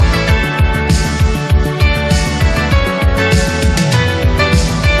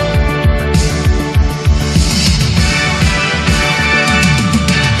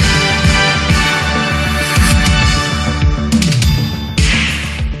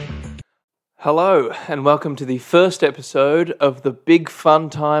Hello, and welcome to the first episode of the Big Fun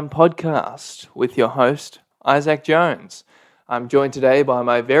Time podcast with your host, Isaac Jones. I'm joined today by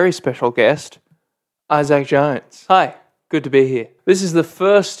my very special guest, Isaac Jones. Hi, good to be here. This is the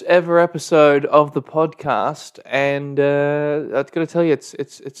first ever episode of the podcast, and I've got to tell you,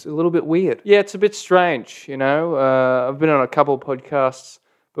 it's a little bit weird. Yeah, it's a bit strange, you know. I've been on a couple of podcasts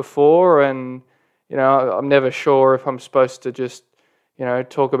before, and, you know, I'm never sure if I'm supposed to just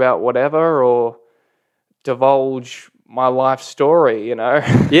talk about whatever or divulge my life story,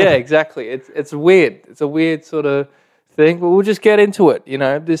 Yeah, exactly. It's weird. It's a weird sort of thing, but we'll just get into it.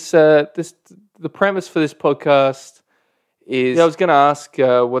 The premise for this podcast is, I was going to ask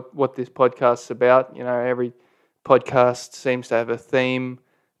what this podcast's about. You know, every podcast seems to have a theme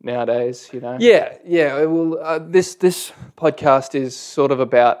nowadays, Yeah. Well, this podcast is sort of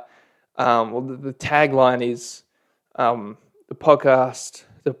about, the tagline is, the podcast,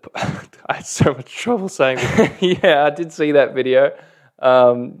 I had so much trouble saying this. Yeah, I did see that video.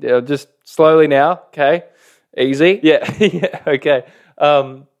 Just slowly now, okay? Easy. Yeah, yeah, okay.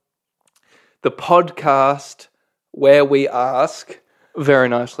 The podcast where we ask. Very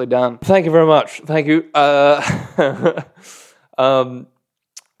nicely done. Thank you very much. Thank you. The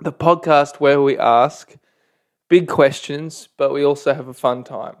podcast where we ask big questions, but we also have a fun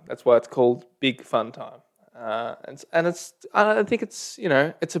time. That's why it's called Big Fun Time. I think it's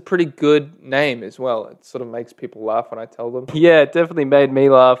a pretty good name as well. It sort of makes people laugh when I tell them. Yeah, it definitely made me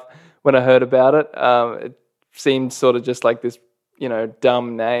laugh when I heard about it. It seemed sort of just like this,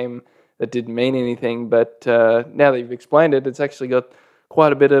 dumb name that didn't mean anything. But now that you've explained it, it's actually got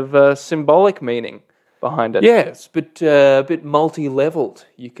quite a bit of symbolic meaning behind it. Yeah, it's a bit multi-leveled,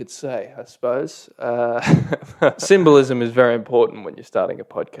 you could say, I suppose. Symbolism is very important when you're starting a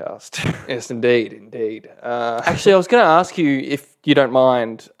podcast. Yes, indeed. Actually, I was going to ask you, if you don't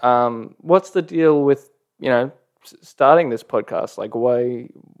mind, what's the deal with, starting this podcast? Like,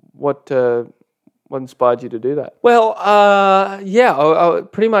 what inspired you to do that? Well,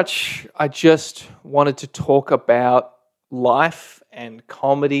 pretty much I just wanted to talk about life and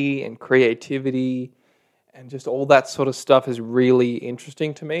comedy and creativity. And just all that sort of stuff is really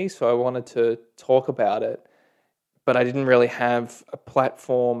interesting to me, so I wanted to talk about it. But I didn't really have a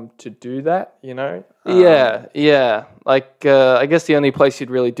platform to do that, Yeah. Like, I guess the only place you'd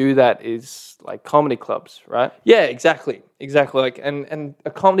really do that is like comedy clubs, right? Yeah, exactly. Like, and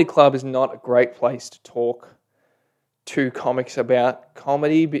a comedy club is not a great place to talk to comics about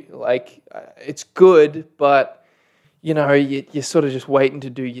comedy. Like, it's good, but you're sort of just waiting to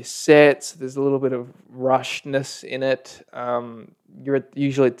do your sets. There's a little bit of rushedness in it. You're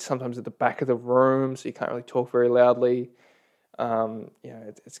usually sometimes at the back of the room, so you can't really talk very loudly.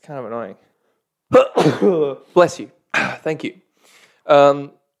 It's kind of annoying. Bless you. Thank you.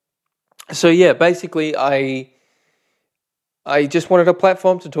 Basically, I just wanted a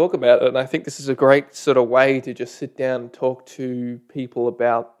platform to talk about it, and I think this is a great sort of way to just sit down and talk to people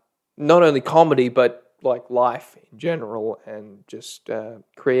about not only comedy, but like life in general and just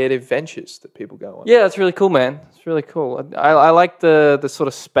creative ventures that people go on. Yeah, that's really cool, man. It's really cool. I like the sort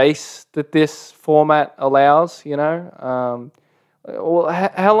of space that this format allows, Well,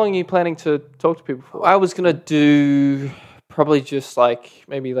 how long are you planning to talk to people for? I was going to do probably just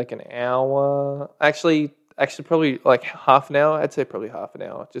maybe an hour. Actually probably like half an hour. I'd say probably half an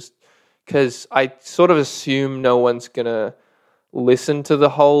hour, just because I sort of assume no one's going to listen to the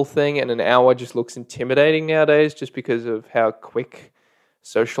whole thing, and an hour just looks intimidating nowadays just because of how quick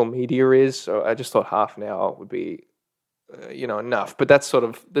social media is. So I just thought half an hour would be enough, but that's sort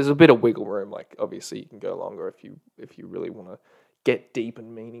of, there's a bit of wiggle room. Like, obviously you can go longer if you really want to get deep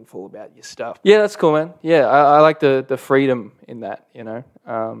and meaningful about your stuff. Yeah, that's cool, man. Yeah, I like the freedom in that,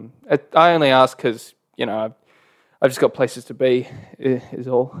 I only ask because I've just got places to be is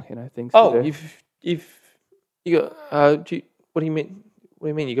all, things to do. You got what do you mean? What do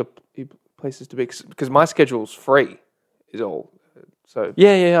you mean you got places to be? Because my schedule's free, is all. So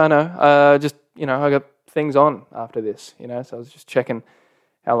yeah, I know. Just I got things on after this, So I was just checking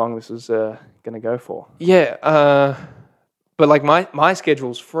how long this was going to go for. Yeah, but like my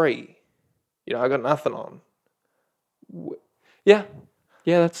schedule's free. I got nothing on. Yeah,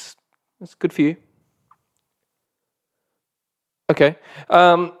 that's good for you. Okay.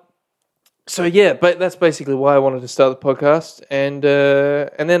 So yeah, but that's basically why I wanted to start the podcast, and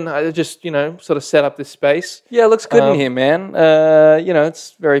then I just sort of set up this space. Yeah, it looks good in here, man.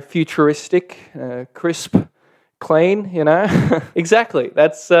 It's very futuristic, crisp, clean. Exactly.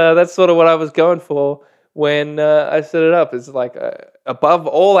 That's sort of what I was going for when I set it up. It's like above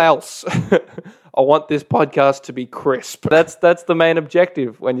all else, I want this podcast to be crisp. That's the main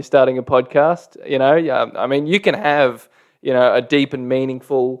objective when you're starting a podcast. I mean, you can have a deep and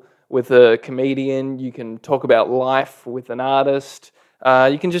meaningful with a comedian. You can talk about life with an artist.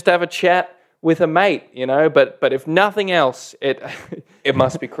 You can just have a chat with a mate, but if nothing else, it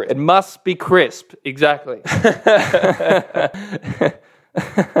must be crisp. It must be crisp, exactly.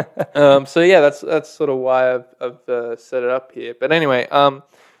 So yeah, that's sort of why I've set it up here. But anyway,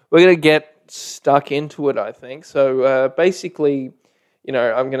 we're gonna get stuck into it, I think. So basically,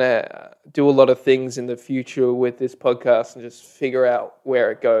 I'm gonna do a lot of things in the future with this podcast and just figure out where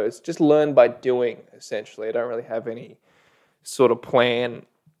it goes. Just learn by doing, essentially. I don't really have any sort of plan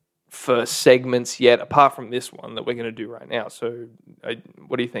for segments yet, apart from this one that we're going to do right now. So,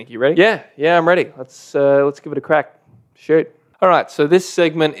 what do you think? You ready? Yeah, I'm ready. Let's give it a crack. Shoot. All right. So this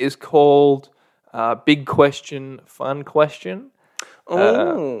segment is called Big Question, Fun Question.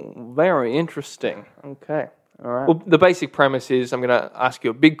 Oh, very interesting. Okay. All right. Well, the basic premise is I'm going to ask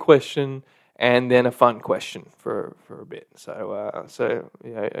you a big question and then a fun question for a bit. So,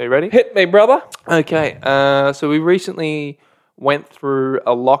 are you ready? Hit me, brother. Okay. So we recently went through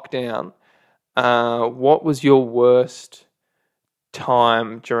a lockdown. What was your worst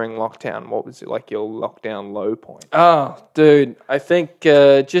time during lockdown? What was it like your lockdown low point? Oh, dude, I think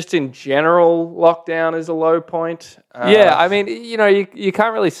just in general, lockdown is a low point. Yeah, I mean, you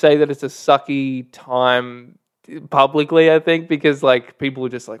can't really say that it's a sucky time publicly, I think, because like people are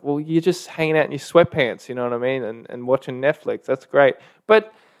just like, well, you're just hanging out in your sweatpants, you know what I mean, and watching Netflix. That's great,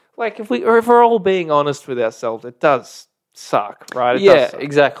 but like if we're all being honest with ourselves, it does suck, right? It does suck.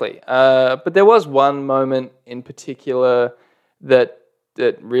 Exactly. But there was one moment in particular that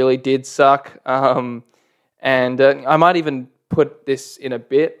really did suck, and I might even put this in a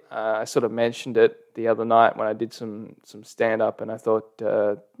bit. I sort of mentioned it the other night when I did some stand up, and I thought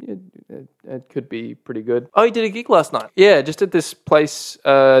it could be pretty good. Oh, you did a gig last night? Yeah, just at this place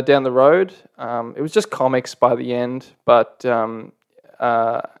down the road. It was just comics by the end, but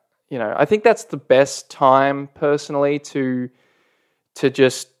I think that's the best time personally to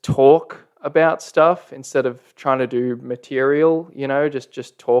just talk about stuff instead of trying to do material,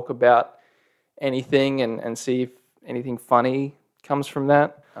 just talk about anything and see if anything funny comes from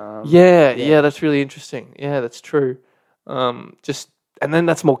that. Yeah, that's really interesting. Yeah, that's true. And then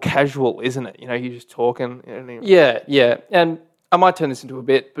that's more casual, isn't it? You're just talking. Yeah. And I might turn this into a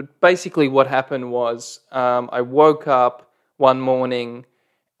bit, but basically what happened was I woke up one morning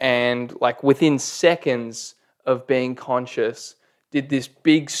and like within seconds of being conscious, did this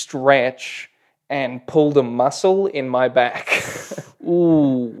big stretch and pulled a muscle in my back.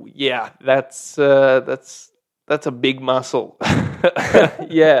 Ooh, yeah, that's a big muscle.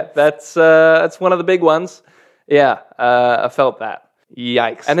 Yeah, that's one of the big ones. Yeah, I felt that.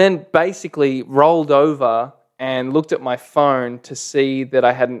 Yikes. And then basically rolled over and looked at my phone to see that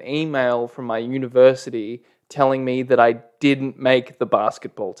I had an email from my university telling me that I didn't make the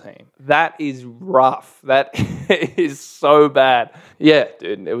basketball team. That is rough. That is so bad. Yeah,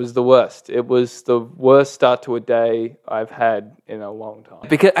 dude, it was the worst. It was the worst start to a day I've had in a long time.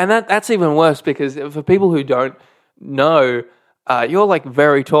 That's even worse because for people who don't know, you're like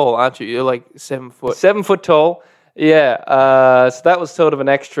very tall, aren't you? You're like 7 foot. 7 foot tall. Yeah. So that was sort of an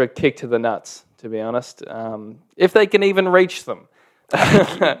extra kick to the nuts, to be honest. If they can even reach them.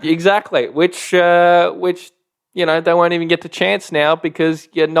 Exactly. Which they won't even get the chance now because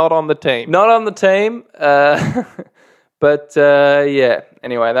you're not on the team. Not on the team. But yeah.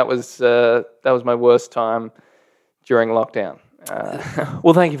 Anyway, that was my worst time during lockdown.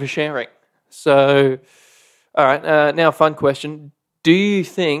 Well, thank you for sharing. So, all right. Now, a fun question: do you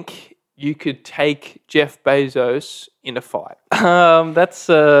think you could take Jeff Bezos in a fight? That's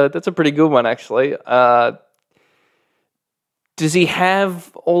a pretty good one, actually. Does he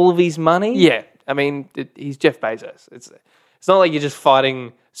have all of his money? Yeah. I mean, he's Jeff Bezos. It's not like you're just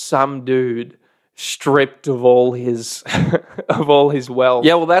fighting some dude stripped of all his wealth.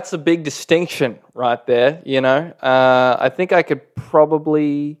 Yeah, well, that's a big distinction right there. I think I could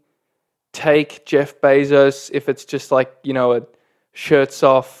probably take Jeff Bezos if it's just like a shirts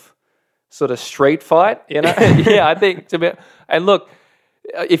off sort of street fight. Yeah, I think and look,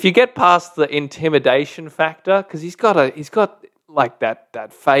 if you get past the intimidation factor, because he's got like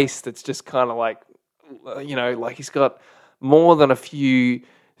that face that's just kind of like, like he's got more than a few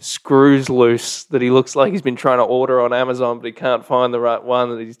screws loose that he looks like he's been trying to order on Amazon, but he can't find the right one,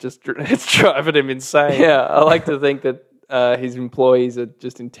 that it's driving him insane. Yeah, I like to think that his employees are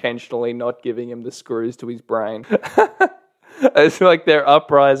just intentionally not giving him the screws to his brain. It's like they're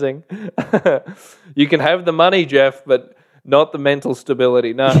uprising. You can have the money, Jeff, but not the mental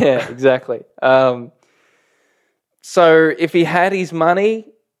stability. No. Yeah, exactly. So if he had his money,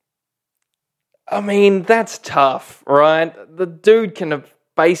 I mean, that's tough, right? The dude can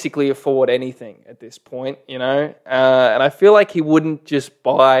basically afford anything at this point, you know? And I feel like he wouldn't just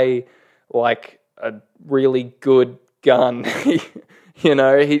buy, like, a really good gun. You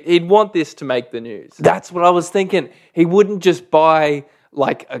know, he'd want this to make the news. That's what I was thinking. He wouldn't just buy,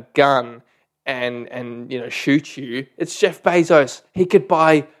 like, a gun and you know, shoot you. It's Jeff Bezos. He could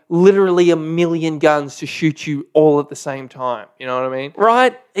buy literally 1 million guns to shoot you all at the same time. You know what I mean?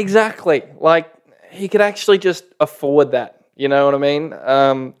 Right? Exactly. Like, he could actually just afford that. You know what I mean?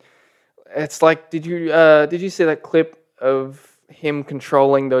 It's like, did you see that clip of him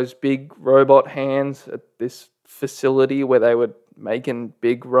controlling those big robot hands at this facility where they were making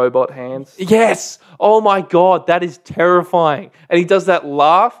big robot hands? Yes. Oh my God, that is terrifying. And he does that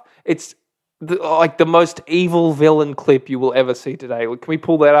laugh. It's like the most evil villain clip you will ever see today. Can we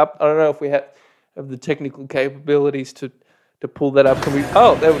pull that up? I don't know if we have the technical capabilities to pull that up. Can we?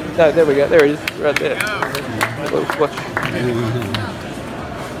 Oh, there we go. There it is, right there. Let's watch.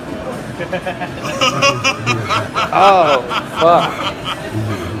 Oh fuck!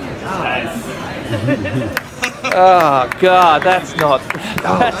 Oh God, that's not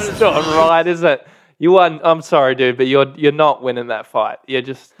right, is it? You won. I'm sorry, dude, but you're not winning that fight. You're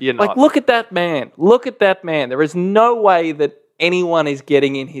not. Like, look at that man. Look at that man. There is no way that anyone is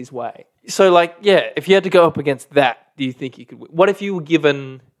getting in his way. So, like, yeah, if you had to go up against that, do you think you could win? What if you were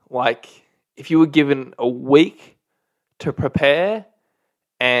given, like, a week to prepare,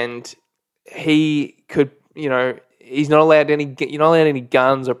 and he could, you know, you're not allowed any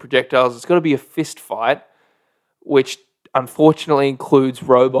guns or projectiles. It's got to be a fist fight, which unfortunately includes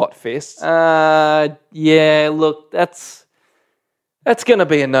robot fists. Yeah, look, that's going to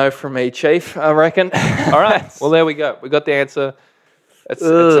be a no from me, Chief, I reckon. All right, well, there we go. We got the answer. It's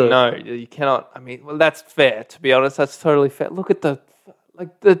a no. You cannot, I mean, well, that's fair, to be honest. That's totally fair. Look at the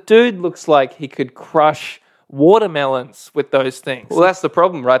dude looks like he could crush watermelons with those things. Well, that's the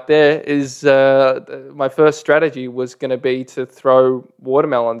problem right there is my first strategy was going to be to throw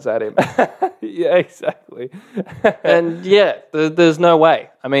watermelons at him. Yeah, exactly. And yeah, there's no way.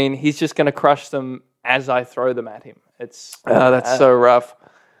 I mean, he's just going to crush them as I throw them at him. It's that's so rough.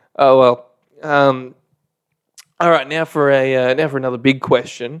 Oh well. All right, now for another big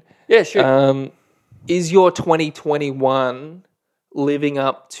question. Yeah, sure. Is your 2021 living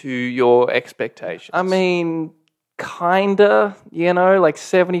up to your expectations? I mean, kinda, you know, like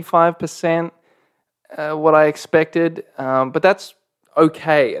 75% what I expected, but that's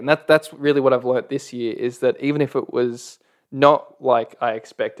okay. And that's really what I've learnt this year is that even if it was not like I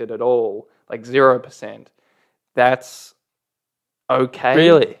expected at all, like 0%, that's okay.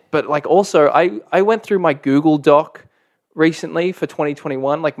 Really? But like also, I went through my Google Doc recently for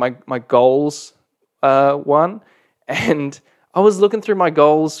 2021, like my goals one, and I was looking through my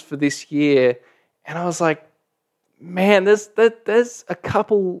goals for this year, and I was like, man, there's a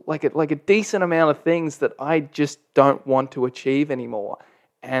couple, like a decent amount of things that I just don't want to achieve anymore,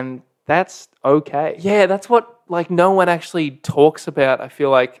 and that's okay. Yeah, that's what like no one actually talks about. I feel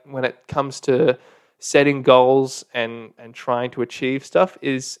like when it comes to setting goals and trying to achieve stuff,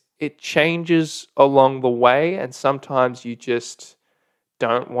 is it changes along the way, and sometimes you just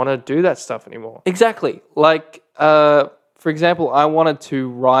don't want to do that stuff anymore. Exactly. Like, for example, I wanted to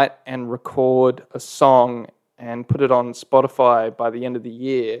write and record a song and put it on Spotify by the end of the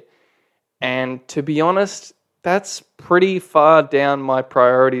year. And to be honest, that's pretty far down my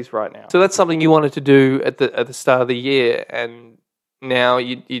priorities right now. So that's something you wanted to do at the start of the year, and now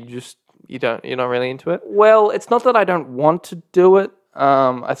you're not really into it? Well, it's not that I don't want to do it.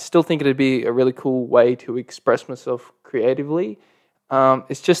 I still think it'd be a really cool way to express myself creatively.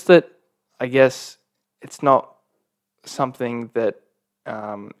 It's just that I guess it's not something that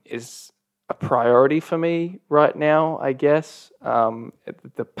is a priority for me right now, I guess.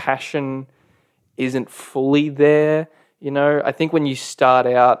 The passion isn't fully there, you know. I think when you start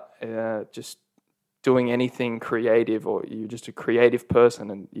out just doing anything creative, or you're just a creative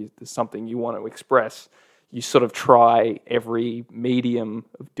person and there's something you want to express, you sort of try every medium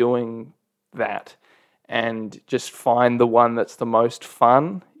of doing that and just find the one that's the most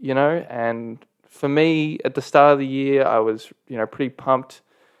fun, you know. And for me, at the start of the year, I was, you know, pretty pumped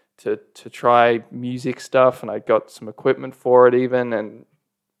to try music stuff, and I got some equipment for it even. And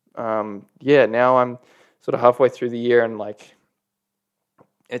yeah, now I'm sort of halfway through the year, and like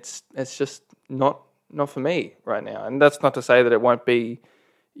it's just not for me right now. And that's not to say that it won't be,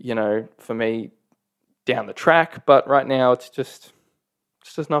 you know, for me down the track, but right now it's just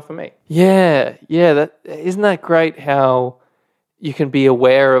It's just not for me. Yeah. That isn't that great how you can be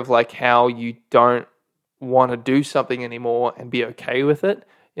aware of like how you don't want to do something anymore and be okay with it,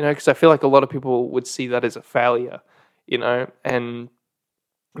 because I feel like a lot of people would see that as a failure, and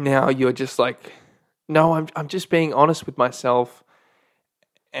now you're just like, no, I'm just being honest with myself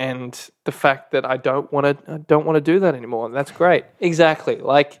and the fact that I don't want to do that anymore, and that's great. Exactly.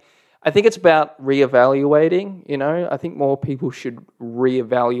 Like, I think it's about reevaluating, I think more people should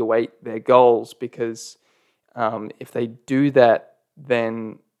reevaluate their goals, because if they do that,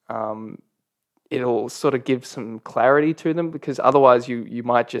 then it'll sort of give some clarity to them, because otherwise you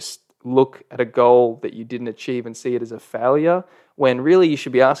might just look at a goal that you didn't achieve and see it as a failure, when really you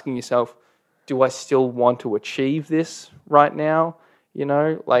should be asking yourself, do I still want to achieve this right now?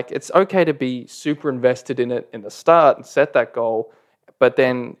 Like, it's okay to be super invested in it in the start and set that goal, but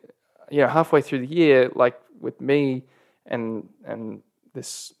then, halfway through the year, like with me and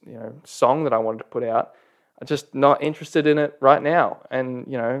this, song that I wanted to put out, I'm just not interested in it right now. And,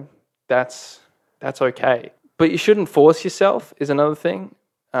 that's okay. But you shouldn't force yourself is another thing.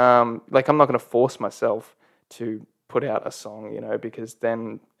 Like, I'm not going to force myself to put out a song, because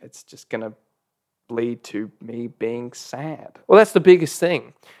then it's just going to lead to me being sad. Well, that's the biggest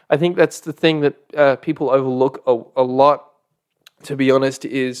thing. I think that's the thing that people overlook a lot, to be honest,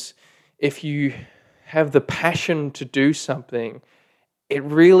 is if you have the passion to do something, it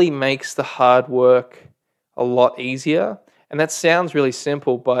really makes the hard work a lot easier. And that sounds really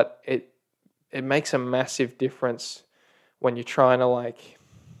simple, but it makes a massive difference when you're trying to, like,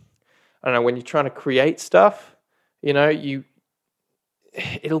 I don't know, when you're trying to create stuff, it'll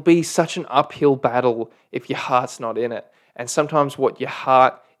be such an uphill battle if your heart's not in it. And sometimes what your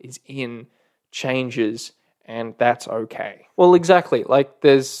heart is in changes, and that's okay. Well, exactly. Like,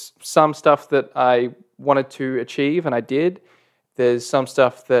 there's some stuff that I wanted to achieve, and I did. There's some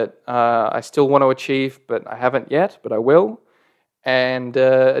stuff that I still want to achieve, but I haven't yet, but I will. And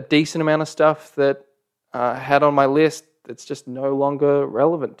a decent amount of stuff that I had on my list that's just no longer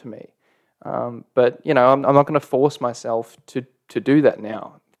relevant to me. But, I'm not going to force myself to do that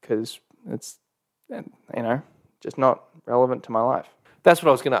now, because it's, just not relevant to my life. That's what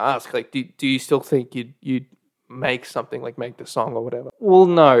I was going to ask. Like, do you still think you'd make something, like make the song or whatever? Well,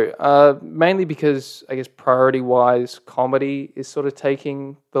 no. Mainly because, I guess, priority-wise, comedy is sort of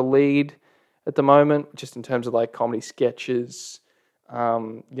taking the lead at the moment, just in terms of, like, comedy sketches,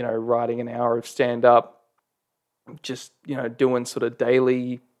 writing an hour of stand-up, just, doing sort of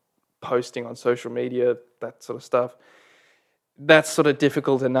daily posting on social media, that sort of stuff. That's sort of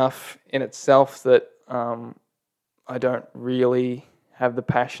difficult enough in itself that I don't really have the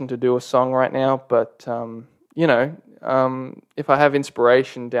passion to do a song right now. But if I have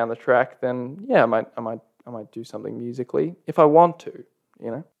inspiration down the track, then yeah, I might do something musically if I want to,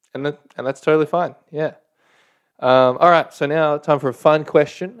 and that's totally fine. Yeah. All right. So now time for a fun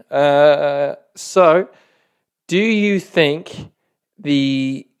question. So, do you think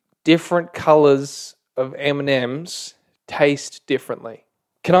the different colors of M&Ms taste differently?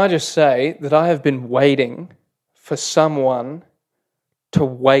 Can I just say that I have been waiting for someone to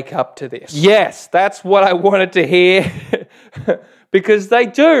wake up to this? Yes, that's what I wanted to hear. Because they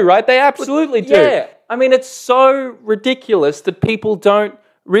do, right? They absolutely do. Yeah. I mean, it's so ridiculous that people don't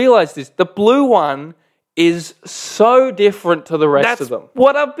realize this. The blue one is so different to the rest of them.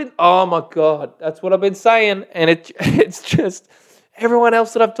 Oh my God, that's what I've been saying. And it's just, everyone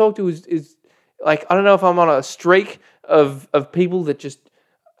else that I've talked to is like, I don't know if I'm on a streak of people that just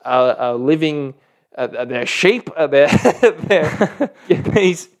are living, they're sheep, they're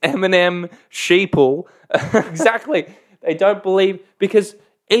these M&M sheeple. Exactly. They don't believe, because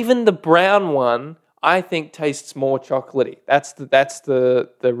even the brown one, I think, tastes more chocolatey. That's the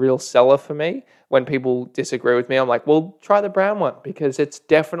real seller for me. When people disagree with me, I'm like, well, try the brown one, because it's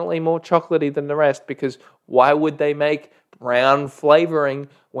definitely more chocolatey than the rest, because why would they make brown flavoring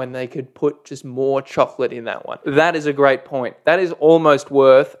when they could put just more chocolate in that one? That is a great point. That is almost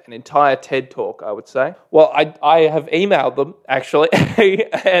worth an entire TED Talk, I would say. Well, I have emailed them, actually,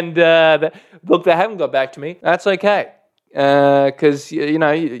 and look, they haven't got back to me. That's okay, because,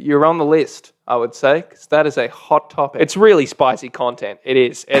 you're on the list, I would say, because that is a hot topic. It's really spicy content. It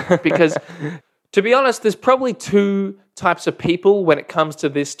is. Because, to be honest, there's probably two types of people when it comes to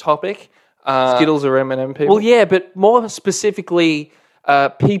this topic. Skittles or M&M people? Well, yeah, but more specifically,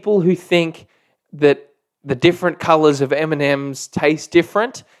 people who think that the different colors of M&Ms taste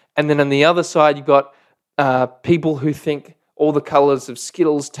different, and then on the other side, you've got people who think all the colors of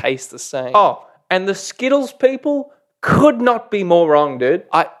Skittles taste the same. Oh, and the Skittles people could not be more wrong, dude.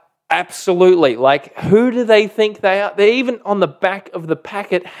 Absolutely. Like, who do they think they are? They even on the back of the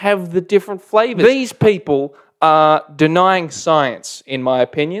packet have the different flavors. These people are denying science, in my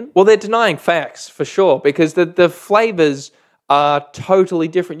opinion. Well, they're denying facts for sure, because the flavors are totally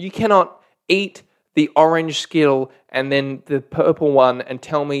different. You cannot eat the orange Skittle and then the purple one and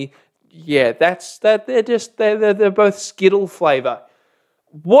tell me, yeah, they're both Skittle flavor.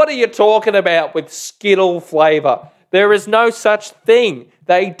 What are you talking about with Skittle flavor? There is no such thing.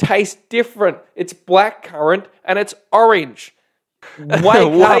 They taste different. It's blackcurrant and it's orange.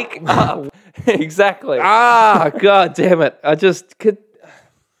 Wake up. Exactly. God damn it. I just could.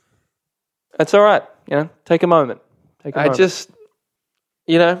 That's all right. Take a moment.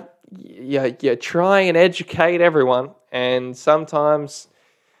 You try and educate everyone, and sometimes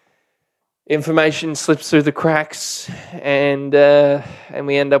information slips through the cracks, and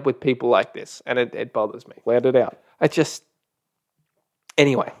we end up with people like this, and it bothers me. Let it out.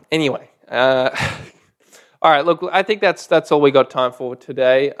 Anyway. All right, look, I think that's all we got time for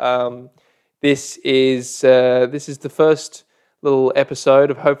today. This is the first little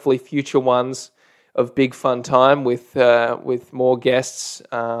episode of hopefully future ones of Big Fun Time with more guests.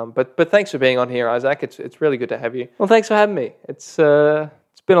 But thanks for being on here, Isaac. It's really good to have you. Well, thanks for having me. It's been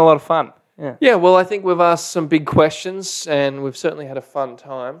a lot of fun. Yeah, well, I think we've asked some big questions, and we've certainly had a fun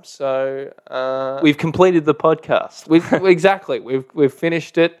time. So we've completed the podcast. We've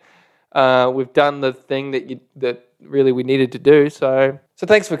finished it. We've done the thing that really we needed to do. So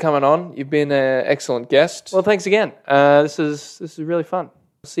thanks for coming on. You've been an excellent guest. Well, thanks again. This is really fun.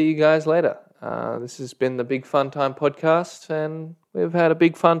 See you guys later. This has been the Big Fun Time podcast, and we've had a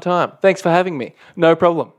big fun time. Thanks for having me. No problem.